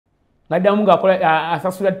Ngadamu ngakola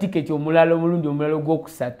asasula ticket omulalo omulundi omulalo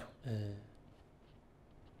gwokusatu.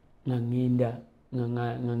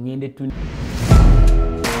 Ngangende tu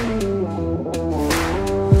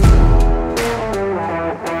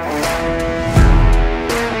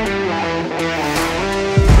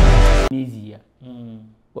Tunisia.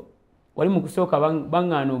 Wali mu kusooka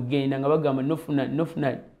bangana ogenda nga bagamba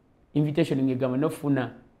nofuna invitation ngegamba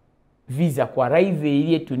nofuna visa kwa arrive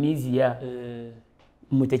eri Tunisia.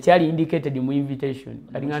 Mutekyali indicated mu invitation.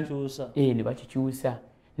 Ne bakikyusa.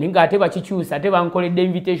 Ninga ate bakikyusa ate bankoledde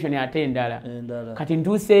invitation ate endala. Kati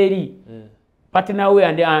ntuuse eri partner we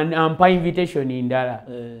ampa invitation endala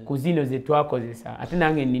ku zino ze twakozesa ate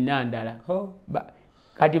nange nina ndala.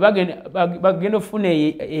 Kati bagenda ofuna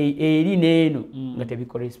eri neeno nga tebi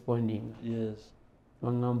corresponding.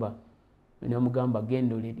 Bangamba namugamba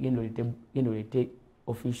gendo lete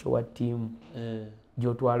official wa team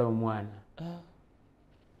gyotwala omwana.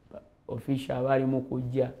 Official abali mu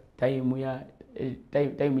kujja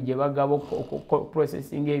time gye bagabo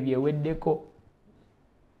processing ebyo eweddeko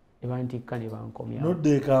ebantikka ne bankomya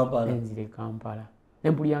nodde Kampala enzire Kampala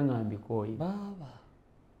empuli yangambi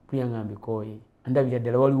koyi andabira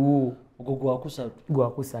ddala waliwo ogwo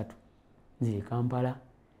gwakusatu nzire Kampala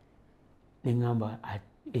nengamba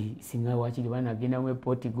singa wakiri banagenda mu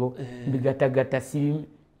Portugal mbigatagata si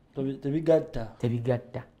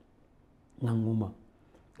tebigatta nganguma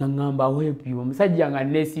ngamba help you omusajja nga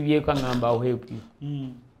nesibyeko ngamba help you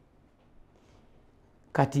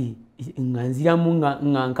kati nganziramu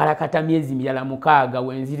nga nkalakata myezi mirala 6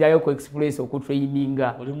 wenzirayo ku express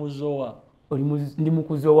okutraininga ndi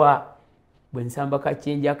mukuzowa bwe nsamba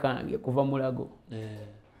kacyenja kange kuva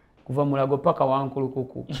mulago paka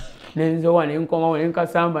wankulukuku nenzowa nenkomawo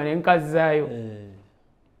nenkasamba nenkazaayo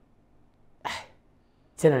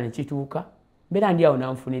sena nekituuka mbeera ndi awo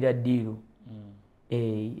nanfunira ddiiro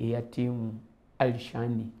ya timu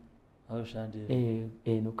Al-Shandi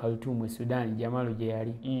no Khartoum Sudan Jamalo gye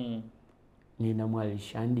yali nina mu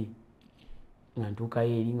Al-Shandi nga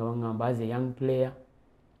ntuukayo eri nga bangamba as a young player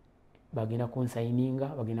bagenda kunsayininga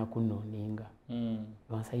bagenda kunnoninga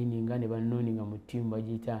bansayininga ne bannoninga mu timu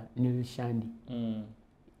bagiyita Al-Shandi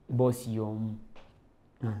bosi y'omu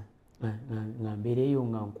nga mbeereyo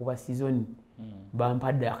nga nkuba season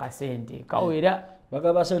bampadde akasente kawera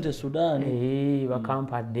bagaba sente Sudan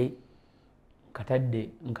bakampadde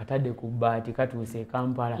nkatadde ku baati katuuse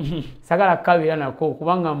Kampala sagala kabira nako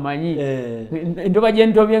kubanga mmanyi entoba gye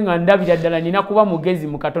ntobye nga ndabira ddala nina kuba mugezi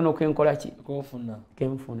mu katono kenkola ki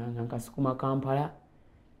kenfuna nga nkasukuma Kampala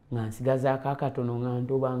nga nsigazaako akatono nga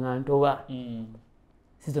ntoba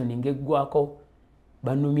season ngeggwako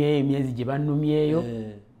bannumyeyo emyezi gye bannumyeyo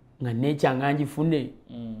nga nekyanga ngifune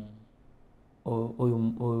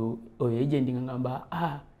oyo agent ngamba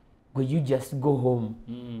go you just go home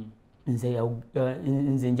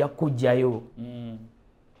nze nja kujjayo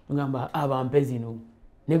ngamba bampe zino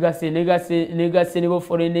negase nebo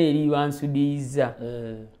foreign eri bansudiza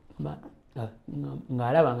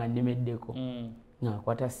ngaalaba nga nnemeddeko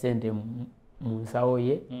ngaakwata sente mu nsawo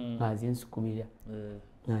ye nga zinsukumira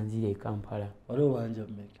nga nzire Kampala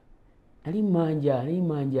nali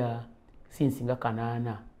manja sinsinga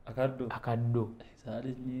 8 akaddo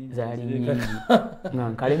zaali nyingi nga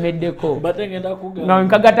nkalemeddeko nga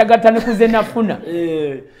nkagatagata ne kuze nafuna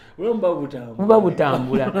buba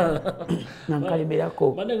butambula nga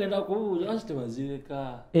nkalemerako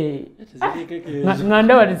nga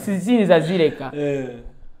ndaba siziyinza zireka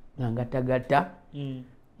nga ngatagata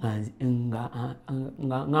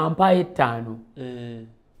nga mpayo 5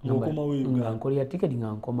 nga nkolera tiketi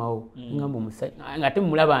nga nkomawo ngamba omusajja nga ate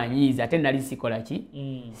mulaba anyiizi ate nali sikola ki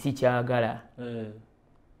sikyagala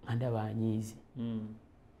nga ndaba anyiizi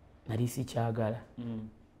nali sikyagala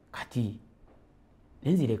kati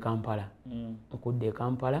nenzire Kampala okudde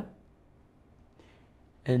Kampala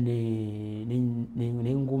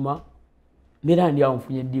nenguma mbeera ndi awo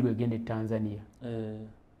nfunye eddiiro egende Tanzania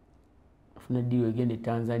nfuna eddiiro egende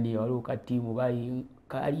Tanzania waliwo katiimu bali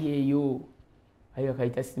kali eyo ayo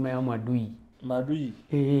kaita sima ya Mwadui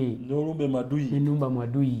n'olumbe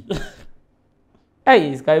Mwadui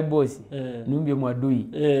Sky Boss numbye Mwadui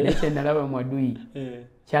nese nalaba Mwadui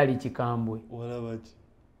kyali kikambwe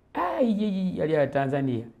yali ya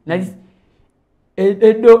Tanzania nali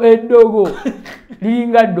eddogo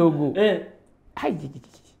linga dogo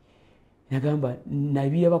nagamba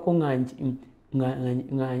nabirabako nga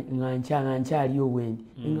nkyali owendi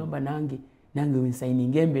ngamba nange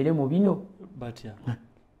wensayininga embeere mu bino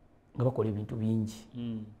nga bakola ebintu bingi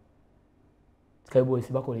Sky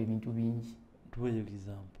Boys bakola ebintu bingi tuwe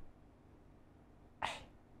example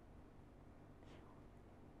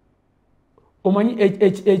omanyi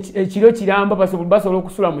ekiro kiramba basobola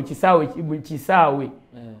okusula mu kisaawe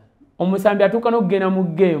omusambi atuuka n'okugenda mu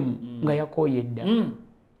geemu nga yakooyedda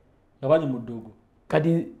nga bali mu ddogo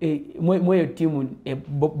kati mweyo ttiimu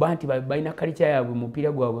banti balina kalica yaabwe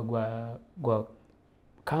mupiira gwabwe gwa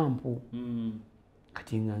kampu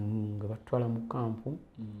kati nga batwala mu kampu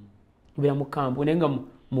beera mu kampu naye nga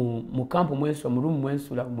mu kampu mwensula mu rumu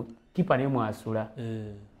mwensula kipa naye mwasula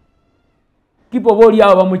kipa oba oli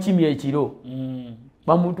awo bamukimya ekiro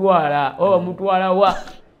bamutwala oba bamutwala wa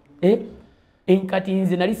kati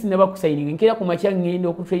nze nali sinaba kusayininga nkeera ku makya ngenda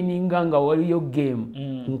okutraininga nga waliyo game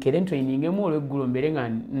nkere ntrainingemu olweggulo mbere nga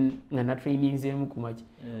natraininzemu ku makya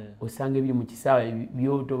osanga ebiri mu kisaawe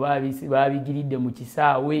byoto babigiridde mu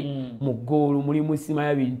kisaawe mu ggoolo mulimu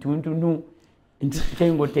simaya bintuntunu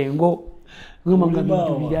tengo ngomanga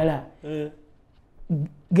bintu birala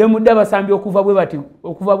gemudde abasambi okuva bwe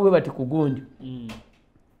bati ku gundi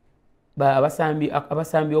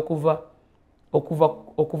abasambi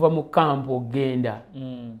okuva mu kampu ogenda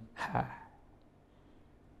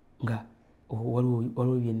nga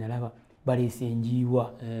waliwo bye nalaba baleese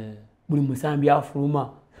enjiibwa buli musambi afuluma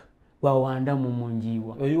bwawanda mu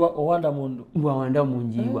njiibwa bwawanda mu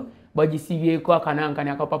njiibwa bagisibyeko akanankani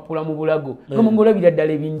akapapula mu bulago ngomongolabira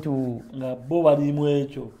ddala ebintu nga bo balimu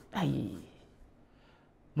ekyo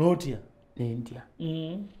notya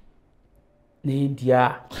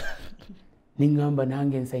nentya ningamba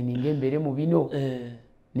nange nsayininga embere mu bino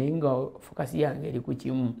naye nga fokasi yange eri ku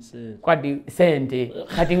kimu kwati sente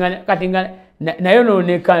kati nga nayo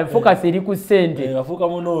noneka fokasi eri ku sente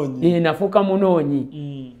nafuuka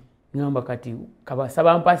munoonyi ngamba kati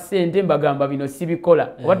kabasaba mpa sente mbagamba bino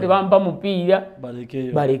sibikola oba tebampa mupiira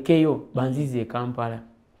balekeyo banzize Kampala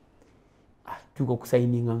tuka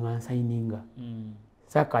okusayininga nga nsayininga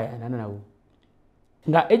sakayanana nawo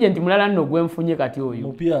nga agent mulala nno gwenfunye kati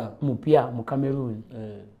oyo mupya mu Cameroon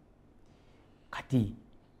kati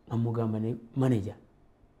amugamba ne manager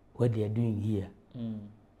what they are doing here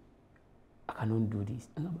I cannot do this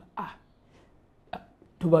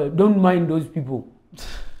don't mind those people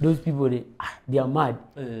they are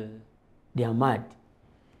mad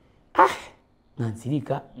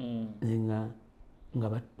nansirika nga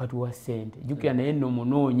batuwa sente jukira naye nno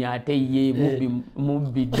munoonya ate ye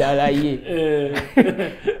mubbi ddala ye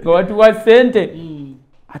nga batuwa sente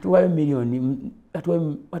atuwayo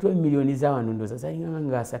miliyoni za wano ndoza zalinga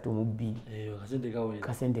nga 32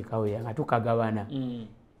 kasente kaweya nga tukagabana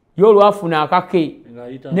yo olwafuna akake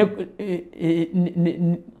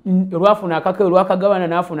olwakagabana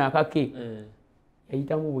n'afuna akake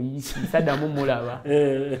yayitamu buyisi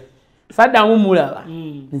Saddamu mulaba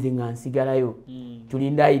nze nga nsigalayo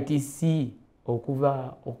tulinda ITC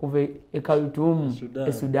okuva e Khartoum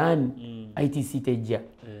e Sudan ITC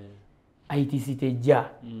tejja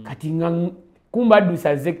kati nga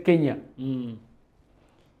kumbaddusa ze Kenya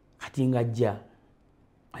kati nga ajja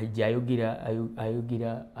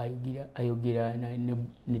ayogera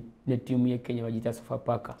ne tiimu ye Kenya bagita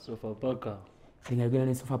Sofapaka kati nga ayogera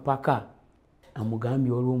ne Sofapaka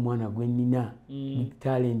amugambye olwo omwana gwennina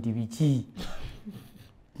talent biki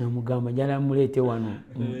namugamba njala muleete wano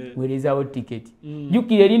mwerezawo tiketi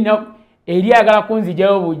jukire eri agala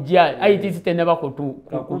kunzijayo bujja ITC tenaba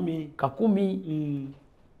kakumi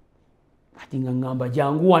kati nga ngamba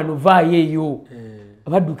jangu wano vaayo eyo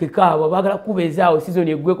abadduke kaabo bagala kubeezaawo season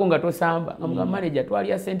eggweko nga tosamba nga manager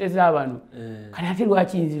twalya sente z'abano kati ate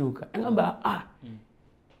lwaki nziruka ngamba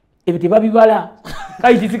ebyo tebabibala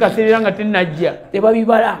ITC kaseerera nga tennajja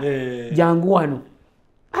tebabibala jangu wano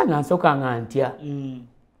nga nsooka nga ntya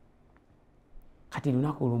kati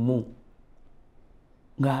lunaku lumu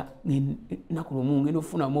ngenda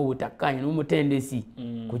ofunamu obutakkanya n'omutendesi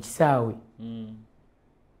ku kisaawe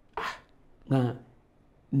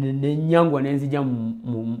nenyangwa nenzija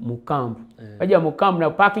mu kampu bajja mu kampu na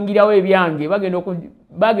parkingirawo ebyange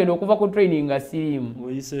bagenda okuva ku training nga sirimu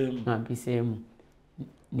mpiseemu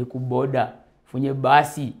ni ku boda funye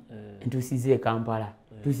basi ntusize Kampala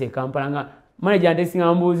tuse Kampala nga manager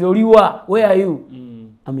ntesinga mbuzi oliwa where are you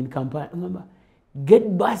I'm in Kampala ngamba get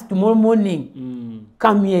bus tomorrow morning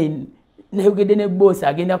come here nayogedde ne boss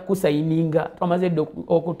agenda kusayininga twamaze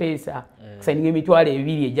okuteesa kusayininga emitwalo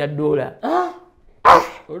 2 eja dola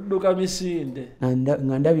odduka misinde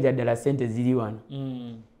nga ndabira ddala sente ziri wano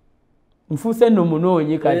nfuuse nno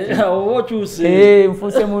munoonyi kati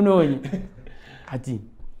nfuuse munoonyi kati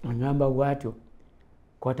angamba bwatyo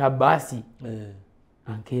kwata basi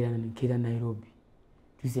ankeera Nairobi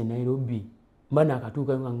tuse Nairobi mba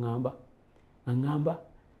nakatuuka ngamba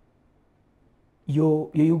your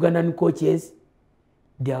Ugandan coaches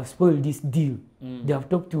they have spoiled this deal they have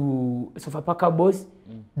talked to Sofapaka boss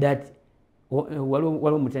that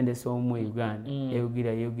waliwo omutendesi omu e Uganda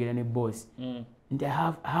yayogera ne boss nti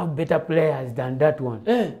I have better players than that one.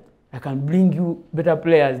 I can bring you better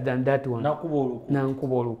players than that one.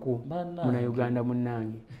 Nankuba oluku muna Uganda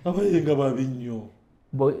munnange abayenga babi nnyo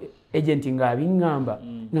agent nga abiŋŋamba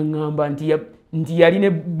ngamba nti yali ne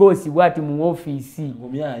boss bwati mu office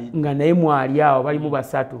nga naye mwali awo balimu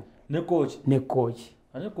basatu ne coach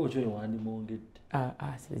ane coach oyo wandimwongedde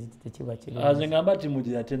tekiba kirungi ngamba ati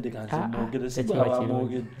mujye yatendeka nsimwongedde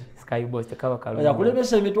sikwabamwongedde Sky Boss tekaba kalungi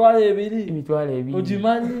yakulebesa emitwalo ebiri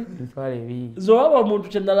ogimanyi emitwalo ebiri zoaba omuntu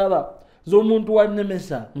kyennalaba z'omuntu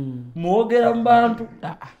wannemesa mwogera mu bantu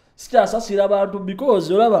sikyasasira abantu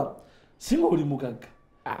because olaba singa oli mugagga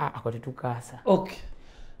ako tetukaasa okay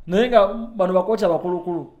naye nga bano bakocha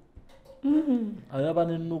bakulukulu ayaba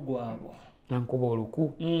n'ennugu abo nankuba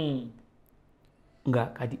oluku nga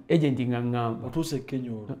kati agent nga ngamba otuuse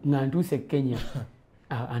Kenya olwo nga ntuuse Kenya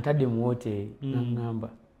antadde mu hotel ngamba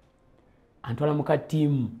antwala mu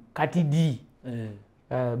katimu kati di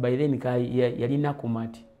by then yali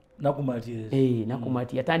nakumati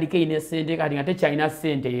nakumati yatandika ine sente kati nga tekyalina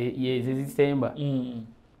sente yezisemba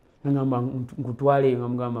ngamba nkutwale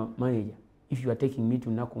ngamba manager if you are taking me to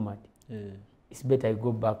Nakumati it's better I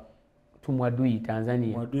go back to Mwadui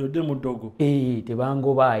Tanzania Mwadui ode mudogo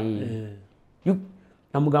tebangobaye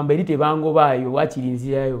namugamba eri tebangobayo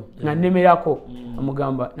wakirinzirayo nga nnemerako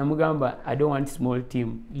namugamba I don't want small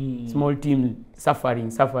team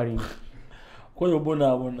suffering koyo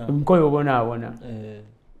bona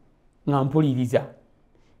nga mpuliriza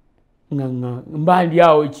nga mbandi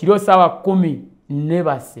awo ekiro sawa 10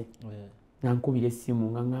 nebase nga nkubira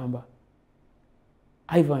essimu nga ngamba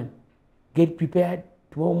Ivan, get prepared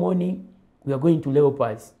tomorrow morning. We are going to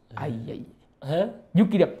Leopards.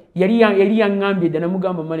 Jukira yali yangambye dana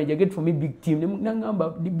mugamba manager get for me big team. Nangamba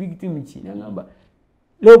big team chi. Nangamba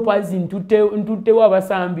Leopards ntute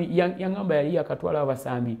wabasambi yangamba yali yakatwala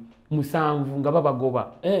abasambi musanvu nga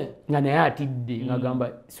babagoba. Nga naye atidde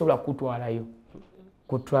ngagamba sola kutwalayo.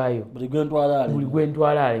 Kutwayo. Buli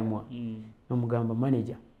gwentwala alemwa. Namugamba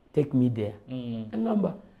manager take me there.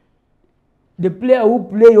 Nangamba the player who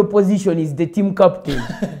play your position is the team captain.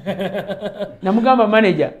 Namugamba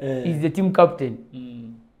manager is the team captain.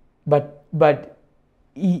 But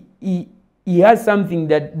he has something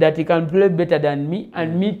that he can play better than me,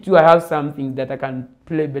 and me too I have something that I can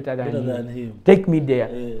play better than him. Take me there.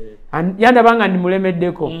 And yanda banga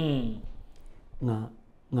nimulemeddeko.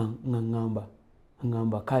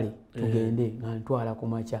 Ngamba kale tugende ngantwala ku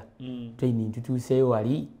macha. Training tutuseyo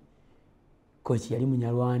wali coach yali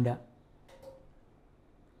Munyarwanda.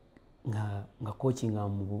 nga coach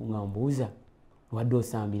ngambuuza wadde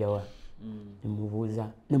osambira wa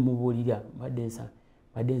nemubulira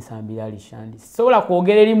badde nsambira alishandi sobola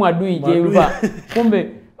kwogera eri Mwadui gyeva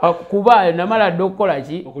kumbe kuba namala dde okukola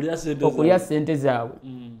ki okulya ssente zaabwe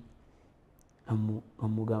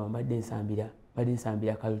amugamba badde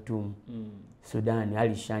nsambira Khartoum Sudan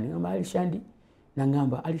alishandi ngamba alishandi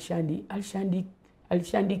nangamba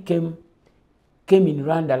alishandi came in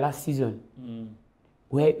Rwanda last season.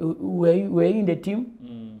 Were you in the team?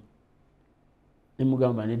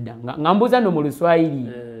 Nemugamba nedda ngambuza no mu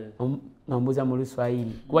Luswahili ngambuza mu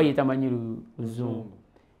Luswahili kuba yetamanyi Luzungu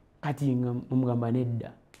kati mugamba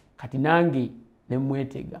nedda kati nange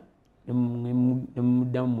nemwetega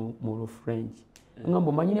nemuddamu mu French ngamba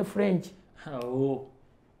omanyi ne French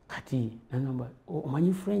kati nangamba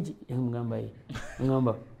omanyi French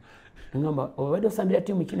ngamba obadde osambira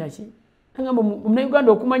timu kinaki ngamba muna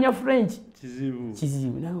Uganda okumanya French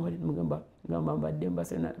kizibu ngamba mbadde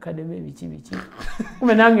mbasena academy biki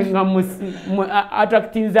kume nange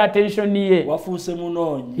attracting attention ye wafuuse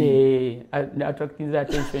munonyi attracting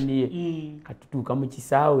attention ye katutuuka mu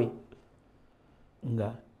kisaawe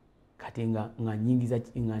kati nga nyingiza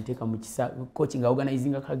nga nteeka mu kisaawe coach nga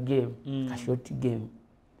organizing ka game ka short game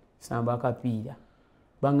samba akapiira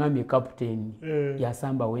bangambye captain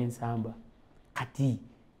yasamba wensamba kati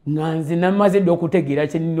nganze namaze dde okutegeera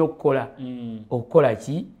kye nnina okukola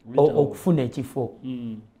ki okufuna ekifo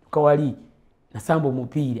kawali nasamba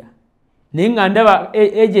omupiira naye nga ndaba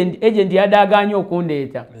agent yadaganya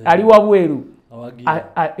okundeeta ali wabweru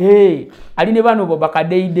ali ne bano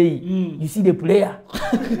bakadeideyi you see the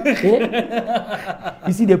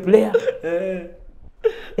player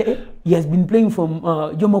he has been playing from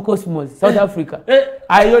Jomo Cosmos, South Africa.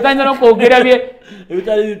 Ayo tanza nokwogera bye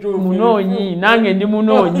munonyi nange ndi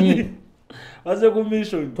munonyi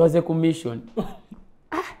twaze ku mission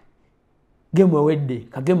game wedde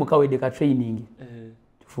kagemu kawedde ka training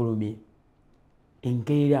tufulumye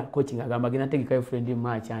enkeera coaching agamba gena tegeka friendly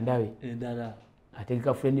match andawe endala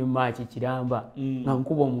ategeka friendly match kiramba nga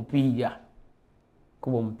nkuba omupiira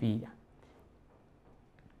kuba omupiira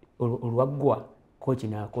olwaggwa kochi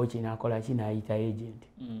nakola ki n'ayita agent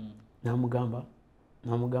namugamba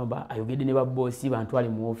ayogedde ne baboosi bantwale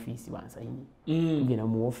mu ofiisi bansayini tugenda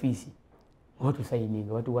mu ofiisi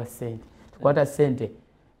watusayininga watuwa ssente tukwata ssente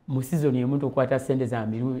mu season emu tukwata ssente za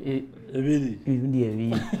mirundi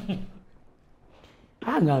ebiri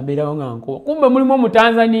nga mbeerawo nga nkuba kumbe mulimu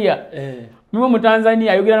Omutanzania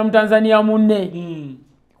ayogera na Mutanzania munne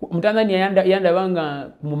Mutanzania yandaba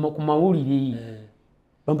nga ku mawulire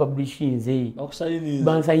bampabulishinze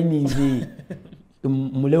bansayininze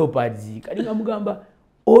mu Leopards kali nga mugamba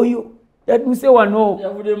oyo yaduse wano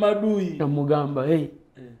yavude maduyi namugamba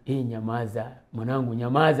nyamaza mwanangu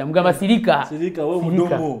nyamaza mugamba sirika we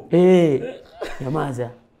mudomo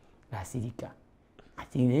nyamaza asirika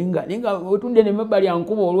ati ninga otunde ne mabali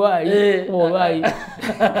ankuba olwali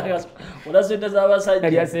ola sente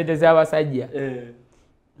z'abasajja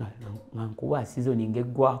nkuba season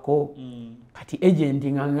ngeggwako kati agent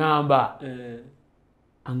ngamba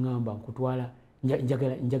nkutwala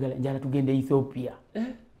njagala tugende Ethiopia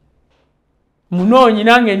munonyi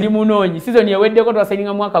nange ndi munonyi season yeweddeko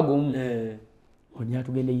twasayininga mwaka gumu onyala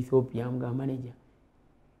tugende Ethiopia mga manager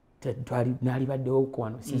twali nalibaddewo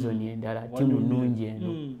kwano season endala timu nnungi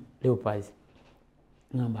eno Leopards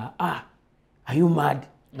ngamba are you mad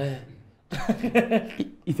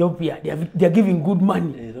Ethiopia they are giving good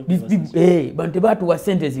money these people bantu batuwa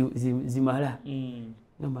sente zimala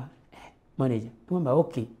ngamba manager ngamba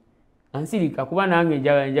okay ansirika kuba nange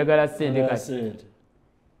njagala sente kati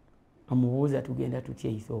amubuuza tugenda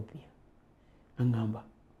tutya Ethiopia ngamba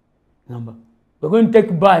we're going to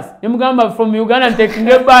take bus nemugamba from Uganda and taking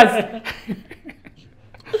a bus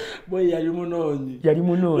boy yali munonyi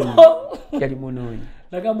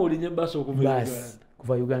nagamba olinye bus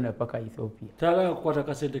kuva Uganda paka Ethiopia tala kukwata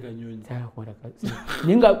kasente kanyonyi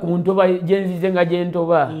ninga ku ntoba jenzize nga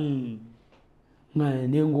jentoba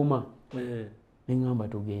nenguma nengamba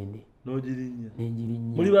tugende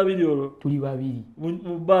nenjirinya muli babiri olwo tuli babiri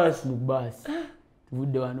mu bus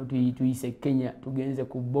tuvudde wano tuyise Kenya tugenze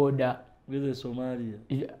ku border geze Somalia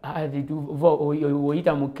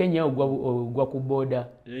oyita mu Kenya ogwa ku border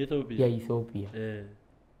ya Ethiopia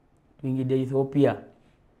tuingidde Ethiopia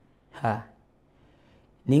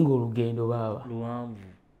ninga olugendo baba luwanvu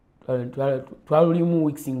twalulimu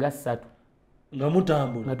weeks nga 3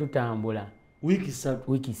 nga tutambula wiki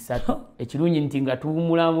 3 ekirungi nti nga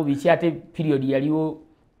tuwumulamu biki ate period yaliwo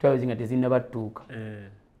twayoze nga tezinnabatuuka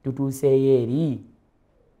tutuuseeyo eri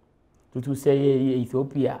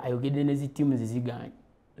Ethiopia ayogedde ne zitimu ziziganye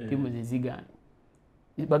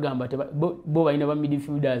bagamba bo balina ba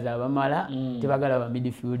midfielders abamala tebagala ba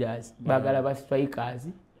midfielders bagala ba strikers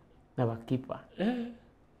n'abakipa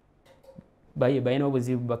balina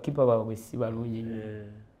obuzibu bakipa baabwe si balungi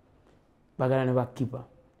bagala n'abakipa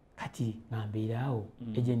kati ngambeerawo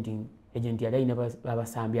agent yali alina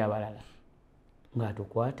abasambi abalala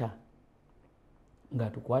ngatukwata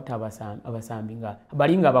abasambi nga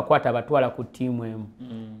balinga abakwata abatwala ku tiimu emu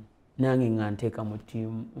nange nga nteeka mu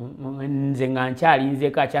tiimu nze nga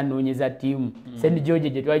nkyalinzeeko akyanoonyeza tiimu St George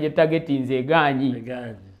gye twali getageti nze egaanyi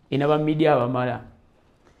ena bamidia abamala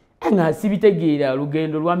nga sibitegeera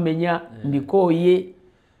olugendo lwamenya mbikooye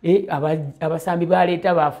abasambi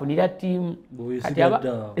baleeta bafunira tiimu kati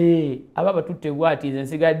aba batutte bwati nze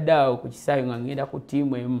nsigadde awo ku kisaawe nga ngenda ku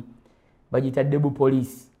tiimu emu bagita Debu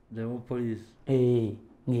Police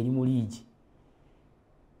ng'eri mu liigi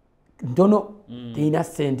ntono terina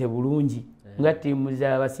ssente bulungi nga tiimu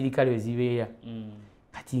z'abasirikale wezibeera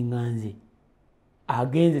kati nga nze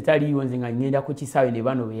agenze taliiwo nze nga ngenda ku kisaawe ne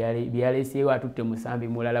bano byaleeseewo atutte musambi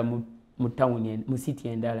mulala mu tawuni mu siti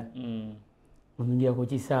endala ngira ku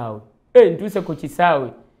kisaawe ntuuse ku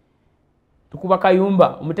kisaawe tukuba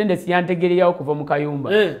kayumba omutendesi yantegereyawo kuva mu kayumba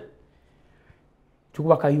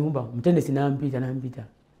tukuba kayumba omutendesi nampita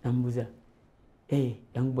nambuza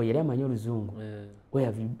young boy yali amanyi oluzungu where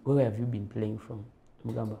have you been playing from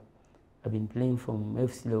mugamba I've been playing from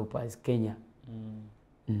FC Leopards Kenya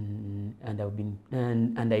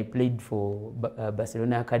and I played for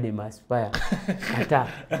Barcelona Academy Aspire ata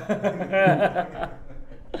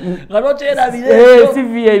ngalotera bile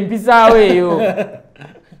CV mpisaawe eyo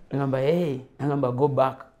ngamba go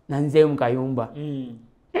back nanze mu kayumba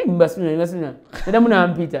mbasuna nadamu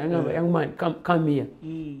nampita ngamba young man come here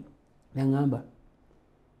ngamba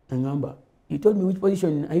you told me which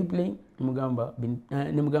position are you playing mugamba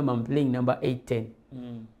I'm playing number 8-10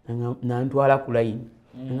 nantwala ku line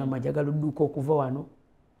ngamba njagala odduka okuva wano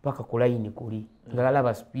paka ku line kuli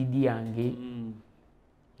ngalaba speed yange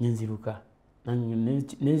nziruka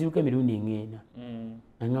emirundi ng'ena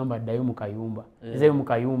ngamba ddayo mu kayumba ezeyo mu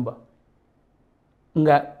kayumba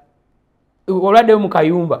nga olwaddeyo mu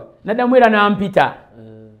kayumba naddamu era nampita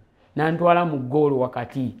nantwala mu ggoolo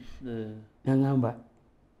wakati nangamba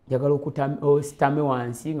njagala ositame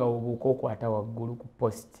wansi nga obuuka okwata waggulu ku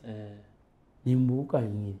post nimbuuka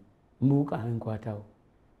nkwatawo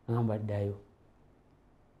nangamba ddayo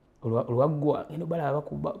olwaggwa ngendo balaba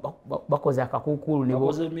bakoze akakuukulu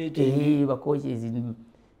bakochezi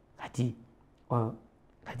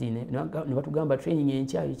kati ne batugamba training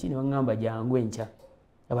enkya ki ne baŋŋamba jangu enkya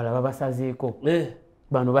abalaba basazeeko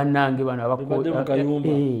bano bannange bano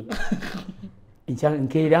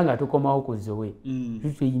nkeera nga tukomawo ku zowe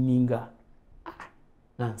tutweyininga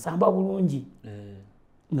nga nsamba bulungi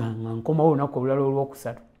nga nkomawo olunaku olulala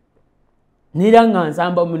olwokusatu nera nga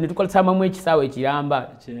nsamba netukolesambamu ekisaawe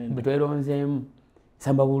ekiramba betweronzeemu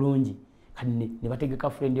nsamba bulungi kati ne bategeka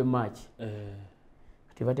friendly match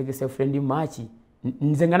kati bategese friendly match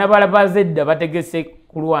nze nga nabalaba edda bategese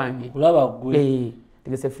ku lwange kulaba gwe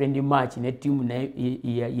tegese friendly match ne tiimu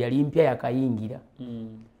yali mpya yakayingira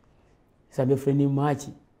sambe friendly match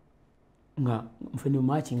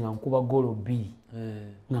nga nkuba goal B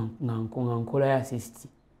nga nkola ya assist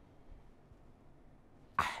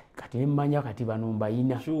kati mmanya kati bano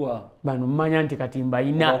mbayina bano mmanya nti kati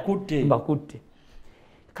mbayina mbakutte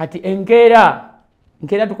kati enkeera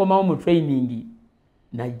tukomawo mu training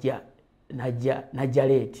najja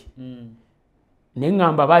late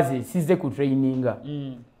neŋŋamba baze size ku traininga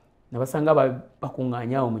nabasanga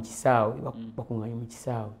bakuŋŋaanyawo mu kisaawe bakuŋŋaanya mu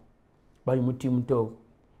kisaawe bali mu team talk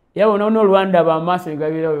yawo n'olwanda bamaaso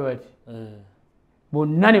negabirawe bati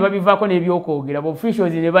bonna ne babivaako n'ebyokwogera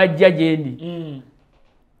officials ne bajja gyendi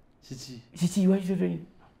kiki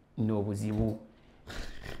nina obuzibu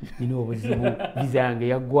viza yange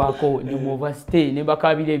yaggwako ne mu overstay ne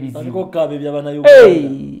bakabira ebizibu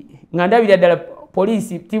nga ndabira ddala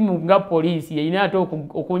poliisi timu nga poliisi yeyina ate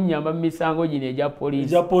okunnyamba mu misango gino egya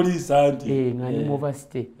poliisi nga ndi mu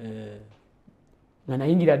overstay nga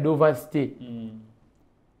nayingira dde overstay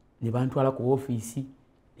ne bantwala ku ofiisi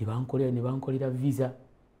ne bankolera visa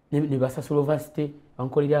ne basasula overstay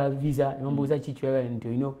bankolera visa ne bambuuza kikyogera nti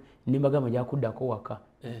olina ne mbagamba gyakuddako waka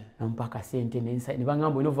nampaka sente ne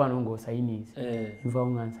bangamba olina ovaano ng'osayinize nvaawo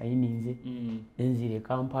nga nsayinize nenzira e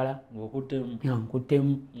Kampala nga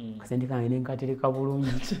nkuttemu kasente kange nenkatereka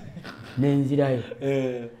bulungi nenzirayo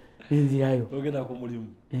nenzirayo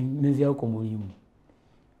ku mulimu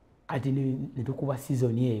ati ne tukuba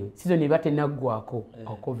season eyo eba tenaggwako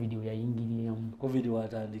awo covid yayingiriramu covid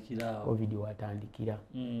watandikira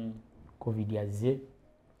covid yazze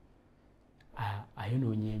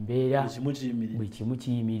ayonoonya embeera buli kimu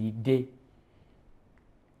kiyimiridde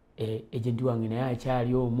ejenti wange naye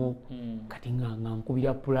akyali omwo kati nga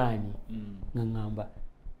nkubira pulaani nga ŋŋamba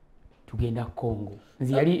tugenda Congo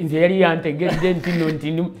nze yali yantegedde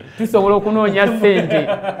nti tusobola okunoonya ssente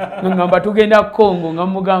nga ŋŋamba tugenda Congo nga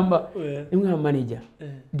mugamba nga manager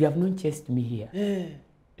they have not chased me here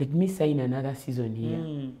let me sign another season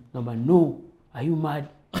here ngamba no are you mad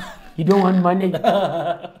you don't want money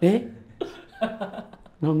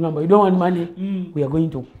ngamba you don't want money we are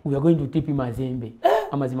going to tipi Mazembe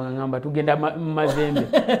amazima ngamba tugenda Mazembe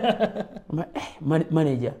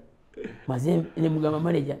manager Mazembe ne mugamba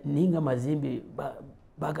manager ninga Mazembe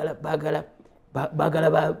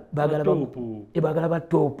bagala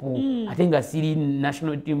batopu ate nga siri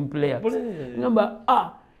national team players ngamba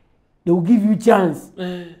they will give you chance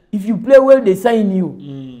if you play well they sign you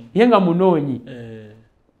yenga munoonyi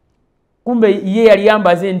kumbe ye yali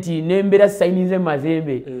yambaze nti nembera sainize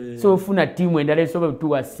Mazembe so ofuna timu endala esobola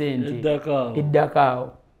tuwa sente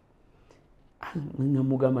eddakaawo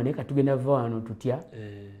namugamba naye katugenda va wano tutya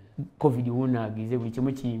covid wunaagize buli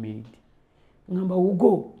kimu kiyimiridde ngamba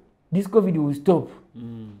ugo this covid will stop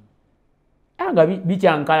nga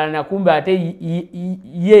bikyankalana kumbe ate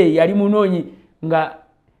ye yali munoonyi nga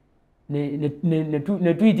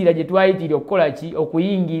ne tuyitira gye twayitira okukola ki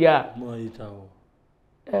okuyingira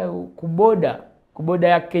ku boda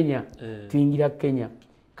ya Kenya tuyingira Kenya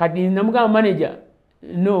kati namugamba manager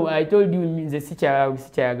no I told you nze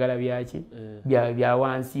sikyayagala byaki bya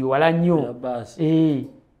wansi wala nnyo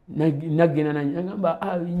nagenda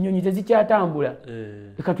nangamba nnyonyi tezikyatambula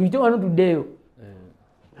leka tuyite wano tuddeyo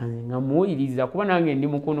nga muwuliriza kuba nange ndi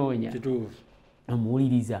mukunoonya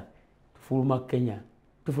amuwuliriza tufuluma Kenya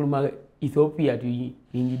tufuluma Ethiopia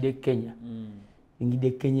tuyingidde Kenya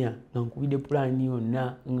ingide Kenya nga nkubide plan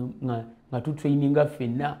yonna nga tutraininga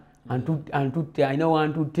ffenna antutte alina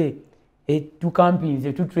wantutte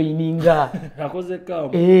tukampinze tutraininga akoze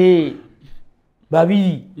camp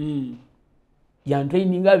babiri yan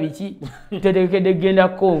traininga biki tutegekedde genda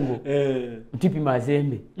Congo mtipi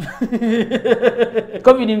Mazembe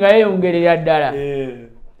covid nga yeyongerera ddala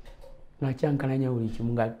nakyankalanya buli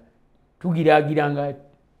kimu nga tugiragiranga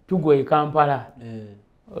tugwe Kampala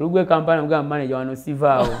olugwe Kampala mugamba manager wano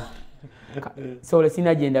sivaawo so sina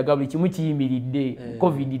agenda buli kimu kiyimiridde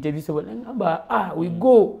covid tebisobola ngamba we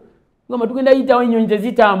go ngamba tugenda yitawo ennyonyi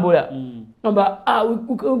tezitambula ngamba we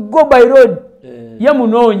go by road ye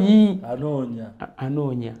munoonyi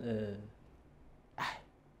anoonya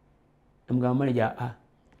mugamba manager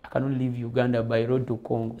I cannot leave Uganda by road to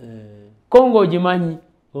Congo Congo ogimanyi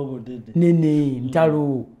nene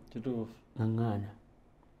ntalo ngangana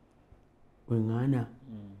wengana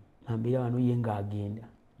ngambira wano ye ngagenda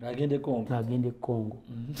agende Congo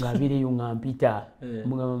ngabireyo ngampita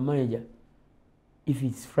mugamba manager if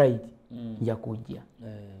it's Friday nja kujja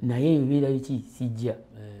naye ebira iki sijja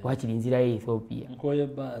wakiri nzira ya Ethiopia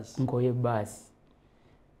nkoye bus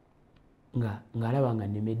ngalaba nga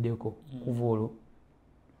nemeddeko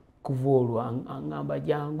kuvolo angamba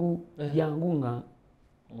jangu nga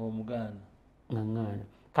omugana ngangana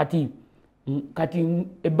kati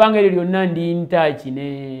ebbanga eryo lyonna ndi ntaki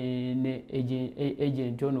ne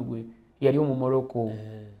agent ono gwe yali mu Morocco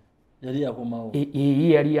yali yakomawo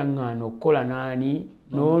yali yaŋŋaana okukola naani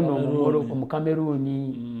nono mu Morocco mu Cameroon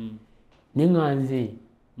neŋŋanze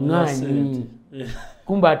ŋŋaanyi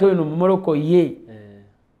kumba ate ono mu Morocco ye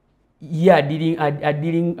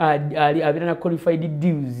abira na qualified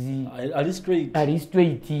deals ali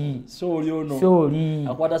straight so oli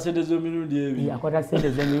akwata sente z'emirundi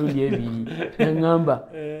ebiri ngamba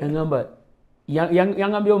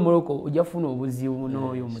yangambye Morocco ojafuna obuzibu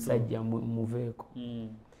n'oyo omusajja muveeko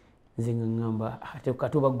nze ngamba ate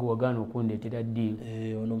katoba gwagana okundeetera deal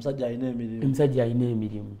ono omusajja alina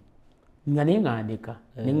emirimu nga naye ngandeka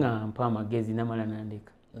naye nga mpa amagezi namala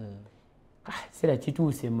nandeka sera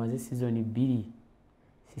kituuse maze season 2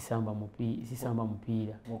 sisamba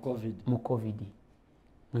mupiira mu covid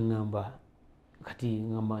ngamba kati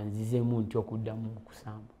ngamba nzizeemu nti okuddamu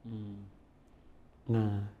kusamba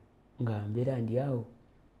nga mbeera ndi awo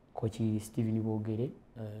kochi Steven Bogere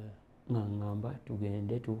ngamba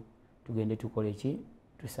tugende tukole ki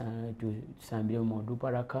tusambire mu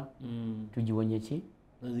Duparaka tugiwonye ki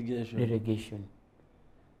relegation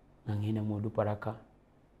ngenda mu Duparaka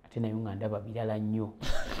ate nayo nga ndaba birala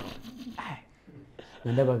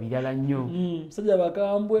nnyo musajja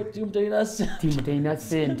bakambwe timu terina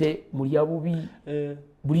ssente mulya bubi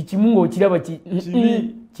buli kimu ng'okiraba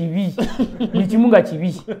kibi buli kimu nga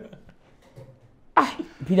kibi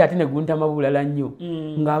mpira ate neguntama bulala nnyo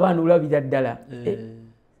ng'abaana olabira ddala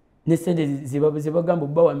ne ssente ze bagamba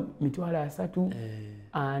obbawa $300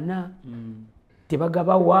 4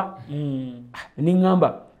 tebagabawa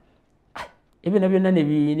neŋŋamba ebyo byonna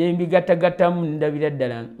nembigattagattamu ndabira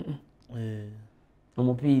ddala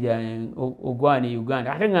omupiira ogwana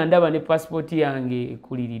Uganda ate nga ndaba ne passport yange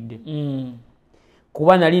ekuliridde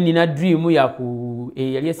kuba nali nina dream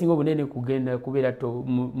yali esinga obunene kugenda kubeera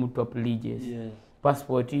mu top leagues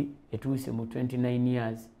passport etuuse mu 29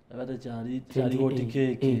 years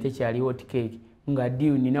tekyali hot cake nga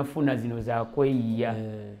deal ninafuna zino zakweyiya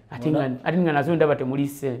ate nga nazo ndaba temuli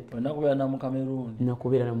ssente nakubeera na mu Cameroon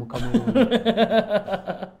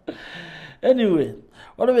anyway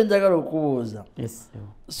waliwo njagala okubuuza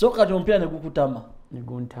so kati omupiira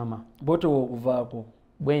neguntama boto okuvaako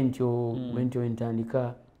bwentyo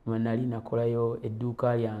entandika nali nakolayo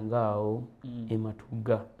edduuka lyange awo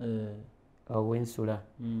ematugga awo wensula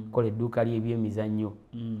kola edduuka ly'ebyemizannyo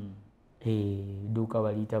edduuka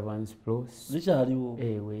baliyita Vans Pro likyaliwo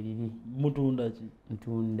weeriri mutunda ki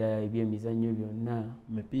ntunda ebyemizannyo byonna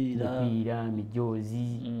mipiira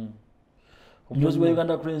mijoozi omujozi gwa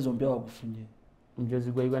Uganda Cranes omupya wagufunye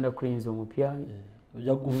omujozi gwa Uganda Cranes omupya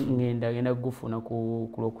ngenda gufuna ku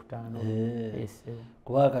Lwokutaano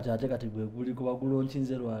kuba kati gwe guli kuba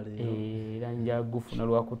gulonchinze lwaleero era nja gufuna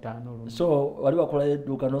Lwokutaano so wali wakola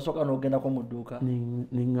edduuka nosooka n'ogendako mu dduuka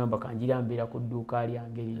neŋŋamba kanjira mbeera ku dduuka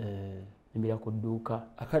lyange mbeera ku dduuka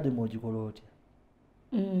academy ogikola otya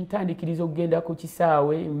ntandikiriza okugenda ku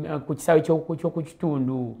kisaawe ky'oku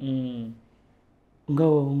kitundu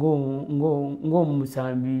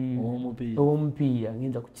ng'omusambi ow'omupiira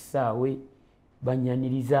ngenza ku kisaawe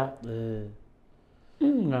banyaniriza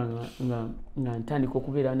nga ntandika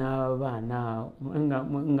okubeera n'abaana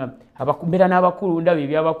mbeera n'abakulu ndaba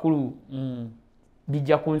ebyabakulu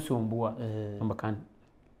bijja kunsumbuwa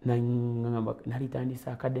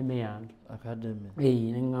nalitandisa academy yange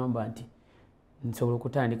neŋŋamba nti nsobola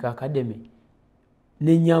okutandika academy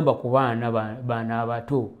nenyamba ku baana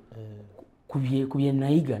abato ku bye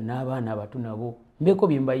nayiga n'abaana abato nabo mbeko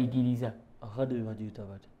bye mbayigiriza Academy bagiyita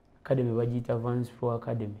bati? Academy bagiyita Vance Pro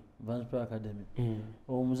Academy. Vance Pro Academy.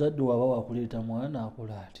 Omuzadde waba wakuleeta mwana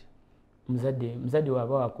akola ati? Muzadde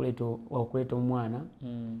waba wakuleeta omwana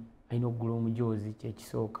alina okugula omujoozi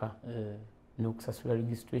kyekisooka n'okusasula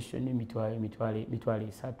registration emitwalo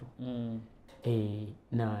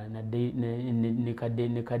 3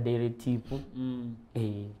 ne kadere tipu.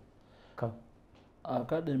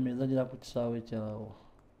 Academy ezanyira ku kisaawe kyawo?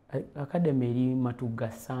 Academy eri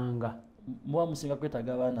Matugga Sanga. Muba musinga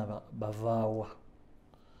kwetaaga abaana bavaawa?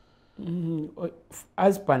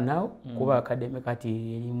 As per now kuba Academy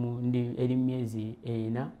kati eri myezi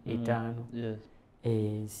 4-5.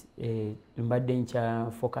 Mbadde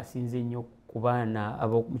nkya focusinze nnyo ku baana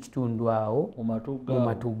ab'omu kitundu awo mu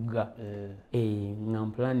Matugga. Nga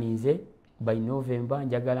mpulaninze by November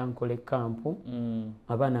njagala nkole camp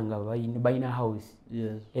abaana nga balina house.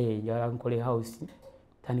 Njagala nkole house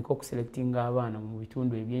tandika okuselectinga abaana mu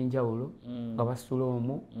bitundu ebyenjawulo nga basula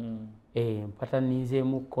omwo.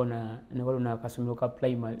 Mpatanizeemukko ne waliwo n'akasomero ka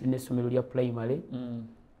primary n'essomero lya primary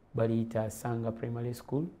baliyita Sanga Primary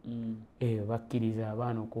School. Bakkiriza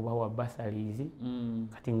abaana okubawa bursaries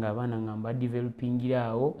kati nga abaana nga mbadevelopingira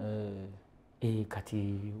awo.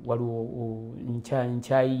 Kati waliwo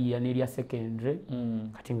nkyayiya n'erya secondary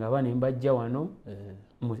kati nga abaana mbajja wano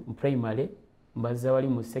mu primary mbazza wali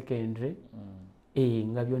mu secondary.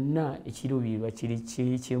 Nga byonna ekiruubirirwa kiri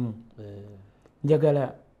kimu.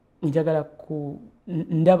 Njagala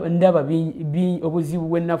ndaba obuzibu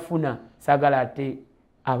bwe nafuna saagala ate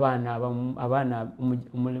abaana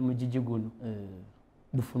mu gigi guno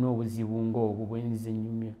bufuna obuzibu ng'obwo bwe nze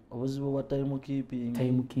nnyumya. Obuzibu bwa time keeping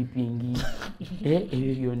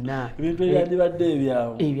ebyo byonna ebintu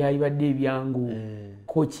ebyalibadde ebyangu.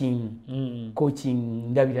 Coaching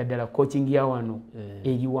ndabira ddala coaching ya wano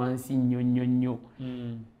eri wansi nnyo.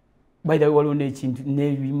 By the way waliwo n'ekintu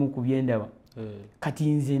n'ebimu ku byendaba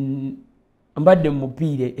kati nze mbadde mu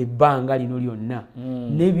mupiira ebbanga lino lyonna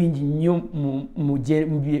n'ebingi nnyo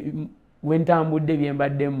wentambudde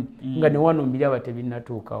byembaddemu nga ne wano mbiraba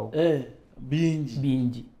tebinnatuukawo.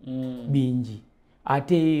 Bingi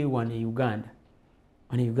ate wano e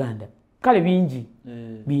Uganda kale bingi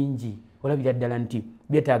olabira ddala nti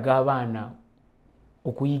byetaaga abaana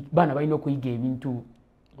balina okuyiga ebintu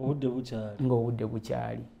ng'obudde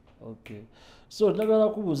bukyali. So njagala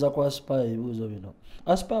kubuuza ku Aspire ebibuuzo bino.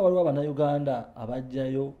 Aspire waliwo Abannayuganda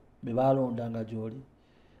abajjayo be balondanga gy'oli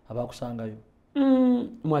abakusangayo?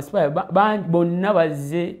 Mu Aspire bonna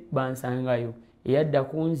bazze bansangayo. Eyadda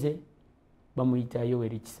ku nze bamuyita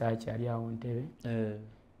Yoweri Kisaakya ali awo Ntebe.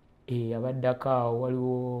 Abaddako awo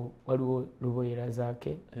waliwo Luboyera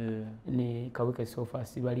Zaake ne Kawuke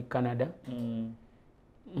Sofas bali Canada.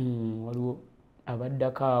 Waliwo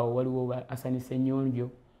abaddako awo waliwo Asanise Nnyonjo.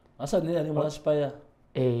 Asani yali mu Aspire?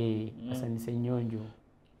 Asanise Nnyonjo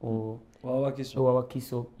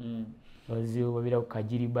Wawakiso. Waziwo babira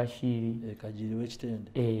Kajiri Bashiri. Kajiri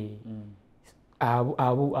w'ekitende.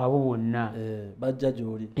 Abo bonna bajja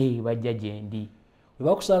gy'oli? Bajja gye ndi.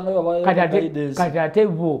 Bakusangayo babayo guidance. Kati ate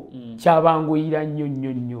bo kyabanguyira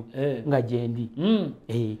nnyo nga gye ndi.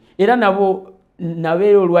 Era nabo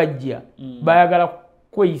nabeera olwajja bayagala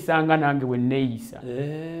kweyisanga nange bwe neeyisa.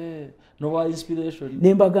 No inspiration.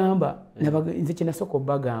 Nembagamba nze kye nasooka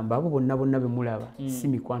obbagamba abo bonna be mulaba si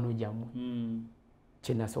mikwano gyammwe.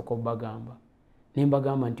 Kye nasooka obbagamba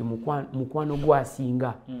nembagamba nti mukwano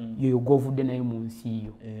gwasinga yoyo gw'ovudde naye mu nsi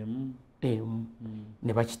yo.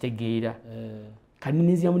 Ne bakitegeera.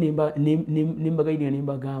 Kaniniziamu nembagayidinga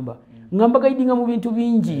nembagamba nga mbagayidinga mu bintu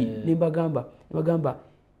bingi nembagamba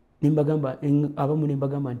abamu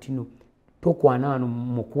nembagamba nti no tokwana wano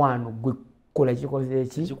mukwano gwe kola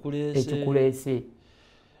ekikuleese.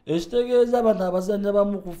 Ekitegeeza abantu abazannyi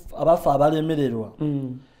abamu abafa abalemererwa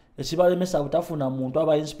ekibalemesa butafuna muntu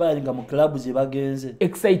aba inspiring mu club ze bagenze.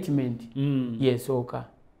 Excitement yesooka.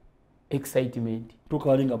 Excitement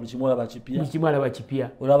tukalinga buli kimu olaba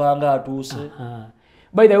kipya olabanga atuuse.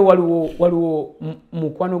 By the way waliwo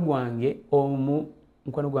mukwano gwange omu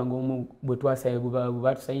bwe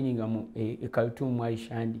batusayininga mu Khartoum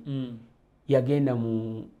Aishandi yagenda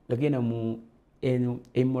mu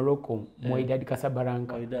Morocco mu Wydad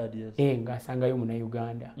Casablanca ng'asangayo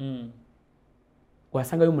Munnayuganda.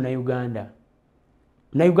 Wasangayo Munnayuganda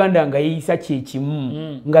nga yeeyisa kyekimu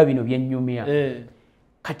nga bino byennyumya.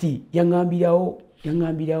 Kati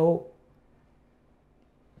yaŋŋambirawo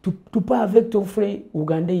tupa vector fre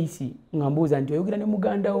Uganda isi nga mbuuza nti oyogera ne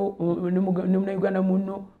Munnayuganda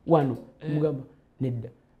munno wano. Mugamba nedda.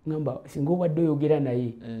 Ngamba singa obadde yogera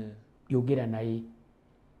naye.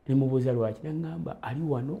 Ne mubuuza lwaki. Naŋŋamba ali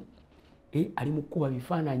wano ali mu kkuba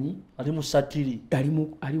bifaananyi. Ali mu satiri.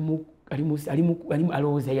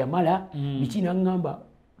 alowooza yamala biki n'aŋŋamba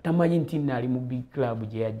tamanyi nti nno ali mu big club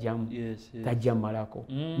gye yajjamu tajja malako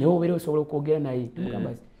naye obeera osobola okwogera naye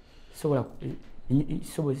mugamba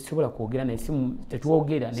sobola kwogera naye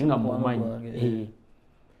tetwogera naye nga mumanyi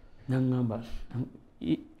n'aŋŋamba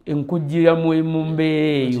enkujjira mu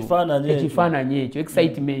mbeera eyo ekifaananyi ekyo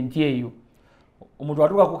excitement eyo omuntu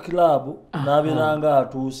atuuka ku kilabu n'abeera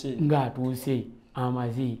ng'atuuse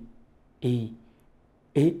amaze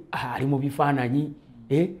ali mu bifaananyi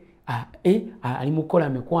ali mu kukola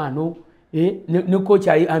mikwano ne coach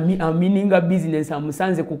amininga business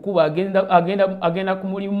amusanze kukuba agenda ku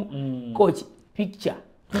mulimu coach picture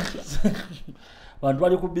bantu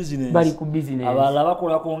bali ku business abalala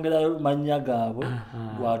bakola kwongerayo mannya gaabwe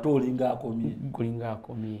lwate olinga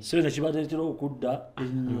akomye so ne kibateetera okudda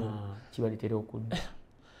ennyo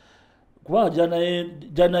kuba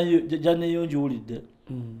janayo njiwulidde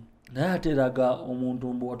naye ate eraga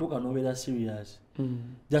omuntu mbu watuuka n'obeera serious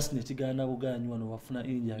just nekigaana bugaanyi wano wafuna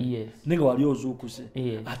injury nenga wali ozuukuse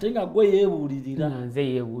ate nga gwe yeebuulirira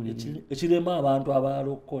ekirema abantu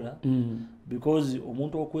abalala okukola because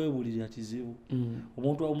omuntu okwebuulirira kizibu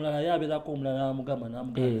omuntu omulala yabeerako omulala n'amugamba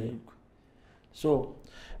n'amugamba so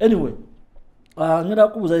anyway ngenda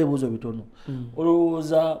kubuuza ebibuuzo bitono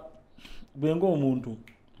olowooza bwenga omuntu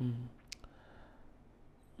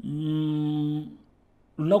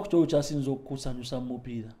lunaku ki olukyasinza okukusanyusa mu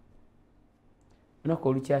mupiira lunaku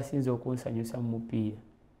olukyasinza okunsanyusa mu mupiira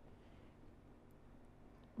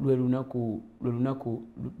lwe lunaku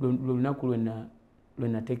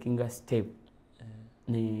lwena takinga step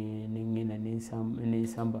nengenda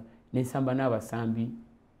nensamba n'abasambi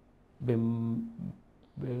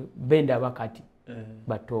bendaba kati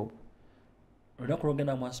batoopu olunaku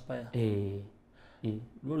lwogenda mu aspire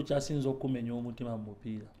lwe lukyasinza okumenya omutima mu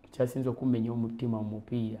mupiira kyasinza okumenya omutima mu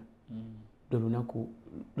mupiira lwe lunaku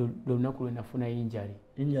lwe nafuna injari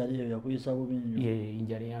eyo yakuyisa bubi nnyo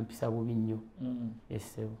injari yampisa bubi nnyo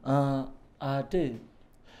esebo ate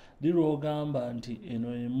lirwogamba nti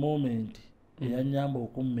eno emoment eyanyamba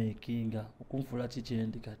okummekinga okunfula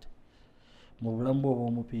kikyendi kati mu bulamu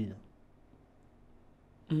bw'obwomupiira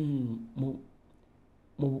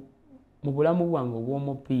mu bulamu bwange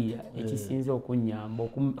obw'omupiira ekisinza okunyamba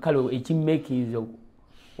kale ekimmekinze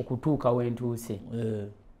okutuuka wentuuse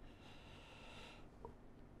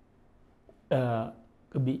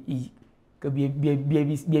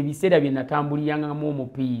byebiseera bye natambulirangamu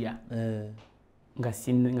omupiira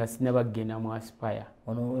nga sinabagenda mu aspire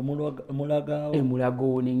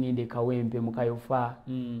emulago nengenda ekawempe mukayofa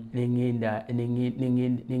nengenda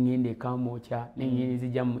ekamokya nengenda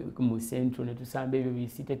ezijja mu centro netusamba ebyo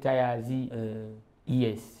bisite tires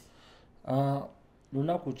yes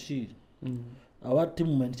lunaku ki awa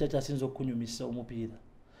timu ment kyasinza okunyumisa omupiira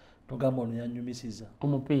togamba ono yanyumisiza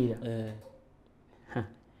omupiira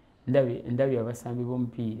ndabye abasambi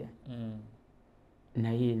b'omupiira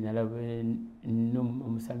naye nalaba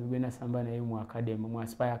omusambi gwe nasamba naye mu academy mu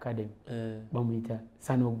aspire academy bamuyita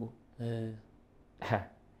Sanogo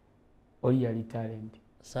oli yali talent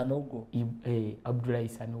Sanogo Abdullahi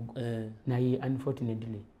Sanogo naye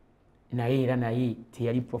unfortunately naye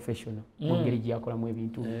teyali professional mu ngeri gye yakolamu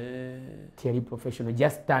ebintu teyali professional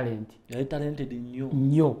just talent yali talented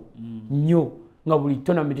nnyo nga buli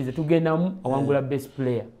tournament zetugendamu awangula best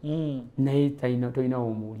player naye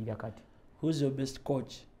tolinawo omuwulira kati. Who's your best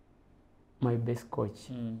coach? My best coach.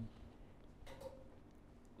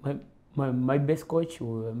 My best coach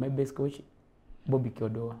Bobby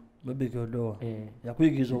Kyodowa.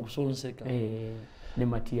 Yakuyigiriza okusonseka. Ne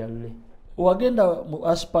Matialule. Wagenda mu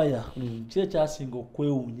aspire kye kyasinga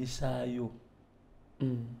okwewuunyisaayo.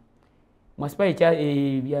 Mu aspire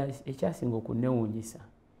ekyasinga okunnewuunyisa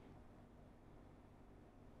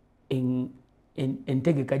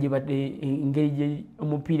entegeka gye engeri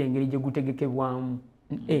omupiira engeri gye gutegekebwamu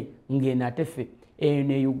ng'eno ate ffe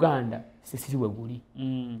ne Uganda si bwe guli.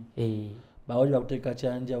 Bawali bakuteeka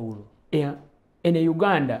kyanjawulo. Ene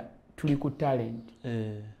Uganda tuli ku talent.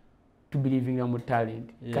 Tubelievinga mu talent.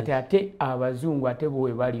 Kati ate abazungu ate bo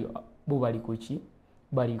bali ku ki?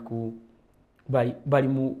 Bali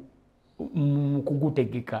mu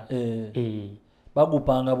kugutegeka.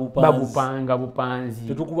 Bagupanga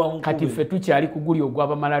bupanzi. Kati ffe tukyali kuguli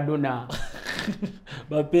ogw'aba Maradona.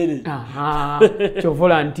 Bapere.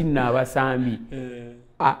 Kyovola nti nno abasambi.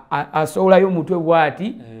 Asowolayo omutwe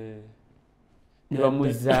bw'ati ne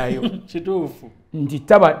bamuzzaayo. Kituufu. Nti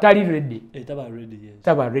tali ready.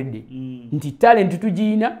 Taba ready. Nti talent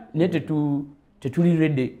tugiyina naye tetuli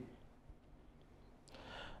ready.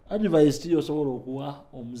 Advice ki osobola okuwa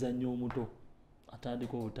omuzannyi omuto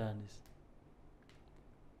atandika obutandisi?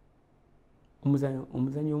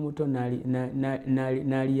 omuzanyo omuto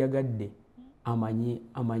nali yagadde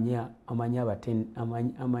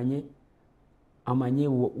amanye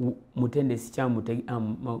mutendesi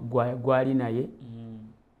gwali naye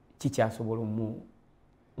kikyasobola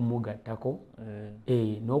omugattako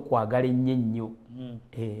n'okwagala ennyo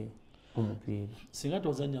omupiira. Singa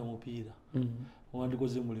tozannya mupiira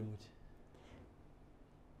owandikoze mulimu ki?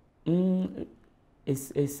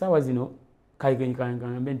 Essaawa zino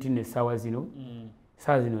kagambe nti essaawa zino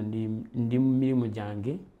ndi mu mirimu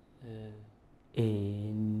gyange.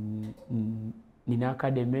 Nina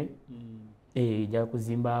akademe ejja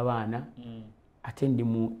kuzimba abaana ate ndi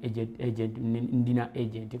mu ndina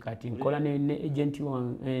agent kati nkola ne agent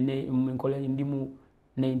nkola ndi mu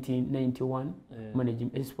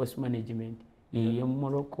 1991 sports management ye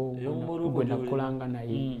Morocco gwe nakolanga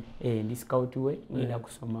naye ndi scout we ngenda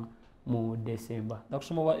kusoma mu December.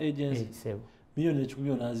 Nakusoma wa agency milioni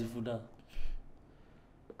 10 nazifuna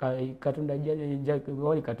katonda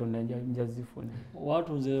njazifuna.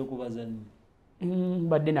 Watunze kubazanyi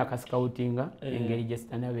mbadde nakascoutinga engeri gye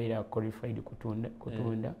sitanabeera qualified kutunda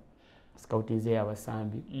scoutinze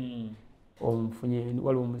y'abasambi.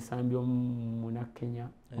 Waliwo omusambi omuna Kenya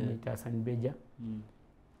omuyita Hassan Beja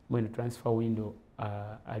mweno transfer window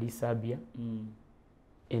ali Sabia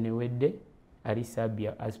enewedde ali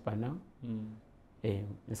Sabia as per now.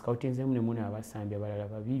 Scoutinze mune muna abasambi abalala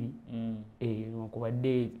babiri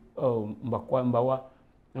okubadde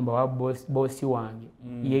mbawa bosi wange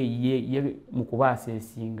ye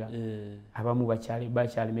mukubasesinga abamu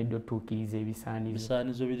bakyalemedde otuukiriza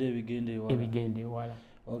ebisaanizo ebigenda ewala.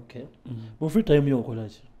 Okay. Mu free time yokola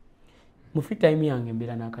ki? Mu free time yange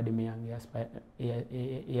mbeera n'akademi yange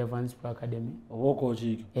ya Advanced Pro Academy. Oba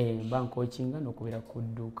coaching? Mba nkokinga n'okubeera ku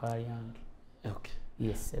dduuka yange. Okay.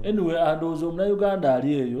 Yes. Anyway, andowooza Omunnayuganda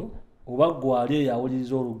ali eyo oba ggwe ali eyo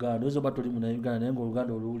awuliriza Oluganda oyinza oba toli Munnayuganda naye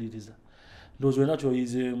ng'Oluganda oluwuliriza. Ndowooza olina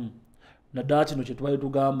ky'oyizeemu. Naddala kino kye tubali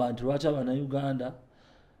tugamba nti lwaki Abannayuganda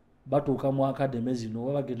batuuka mu akademe zino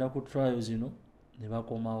oba bagenda ku trial zino ne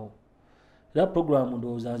bakomawo. Era program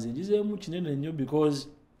ndowooza nze ngizeemu kinene nnyo because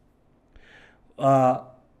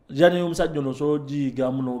jane omusajja ono osobola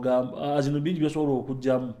ogiyigamu n'ogamba zino bingi byosobola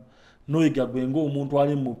okugyamu n'oyiga gwe ng'omuntu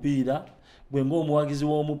ali mu mupiira gwe ng'omuwagizi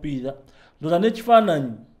w'omupiira. Ndowooza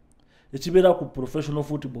n'ekifaananyi ekibeera ku professional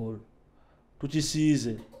football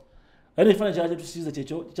tukisiize. Era ekifaananyi kyali tusiize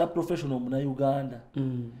kyekyo kya professional Munnayuganda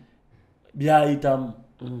byayitamu.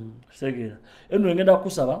 Kitegeera. Eno ngenda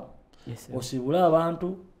kukusaba osibule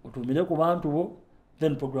abantu otumire ku bantu bo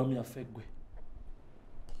then program yaffe gwe.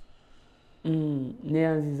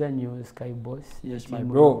 Neyanziza nnyo Sky Boss. Yes my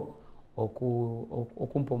bro.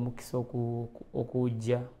 Okumpa omukisa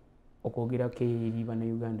okujja okwogerako eri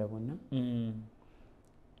Bannayuganda bonna.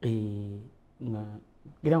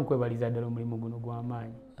 Era nkwebaliza ddala omulimu guno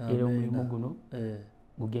gw'amaanyi. Era omulimu guno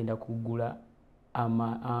gugenda kuggula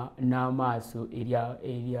n'amaaso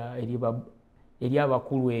eri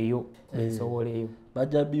abakulu eyo bensoboleyo.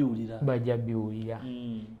 Bajja biwulira.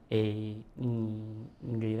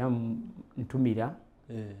 Ng'era ntumira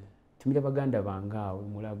baganda bange awo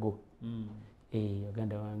Mulago.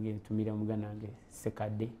 Baganda bange ntumira muganda wange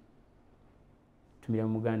Sekadde. Ntumira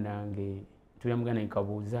muganda wange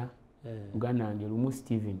Kabuuza. Muganda wange Lumu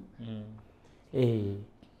Steven.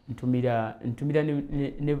 Ntumira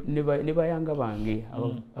ne bayanga bange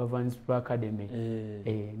Advanced Pro Academy.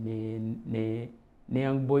 Ne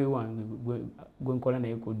young boy wange gwe nkola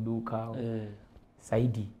naye ku dduuka awo.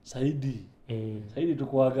 Saidi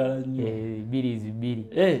tukwagala nnyo. Biri.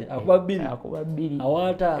 Akuba biri.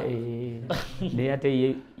 Awata. Ne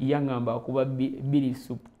ate yangamba akuba biri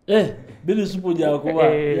supu. Biri supu gyakuba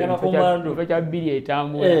yaka komando. Fekya biri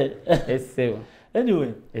etambula. Essewa.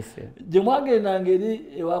 Anyway, gye mwagenda ngeri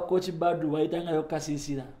ewa coach Badu wayitangayo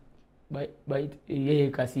Kasiisira.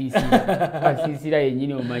 Kasiisira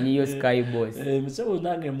yennyini omanyiyo Sky Boss. Musebo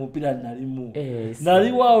nange mupiira nalimu.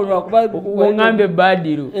 Naliwaawo lwakuba oŋŋambe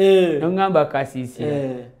Badiru n'oŋŋamba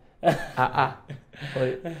Kasiisira.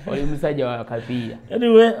 Oli musajja wa kapiira.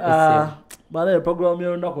 Anyway, mala program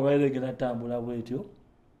y'olunaku olwaleero egenda tambula bwetyo.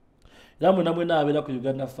 Era mwena abeera ku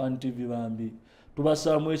Uganda Fan TV bambi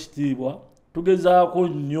tubasaamu ekitiibwa. Tugezaako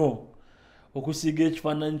nnyo okusiiga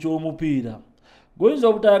ekifaananyi ky'omupiira. Goyinza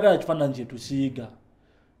obutayagala ekifaananyi kye tusiiga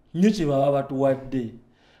nnyo kye baba batuwadde.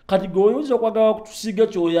 Kati goyinza okwagala kutusiiga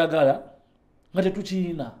ky'oyagala nga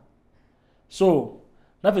tetukiina. So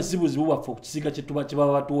naffe si buzibu bwaffe okukisiiga kye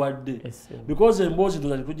baba batuwadde. Because emboozi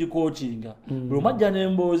ndoza tetugikookinga. Buli omu ajja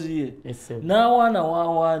n'emboozi ye. N'awaana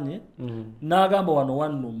waawaanye n'agamba wano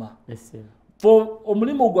wannuma.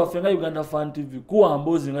 Omulimu gwaffe nga Uganda Fan TV kuwa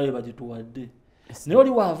mboozi nga ye bagituwadde. naye oli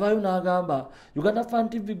waavaayo n'agamba Uganda Fan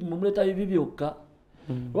TV mumuleta bibi byokka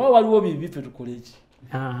wa waliwo bibi ffe tukole ki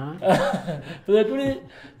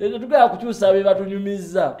tugenda kukyusa be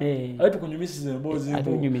batunyumizza ate tukunyumisiza emboozi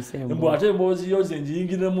mbu ate emboozi yo ze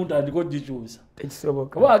njiyingiremu ntandika ogikyusa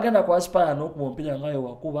oba agenda ku aspire n'okuba omupiira ngayo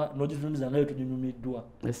wakuba n'ogitunumiza ngayo tunyumiddwa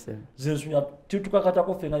zensuya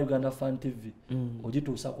titukakatako ffe nga Uganda Fan TV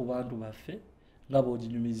ogituusa ku bantu baffe nga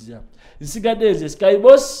bw'oginyumizza nsigadde ezo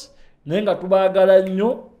Skyboss naye nga tubaagala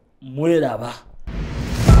nnyo mweraba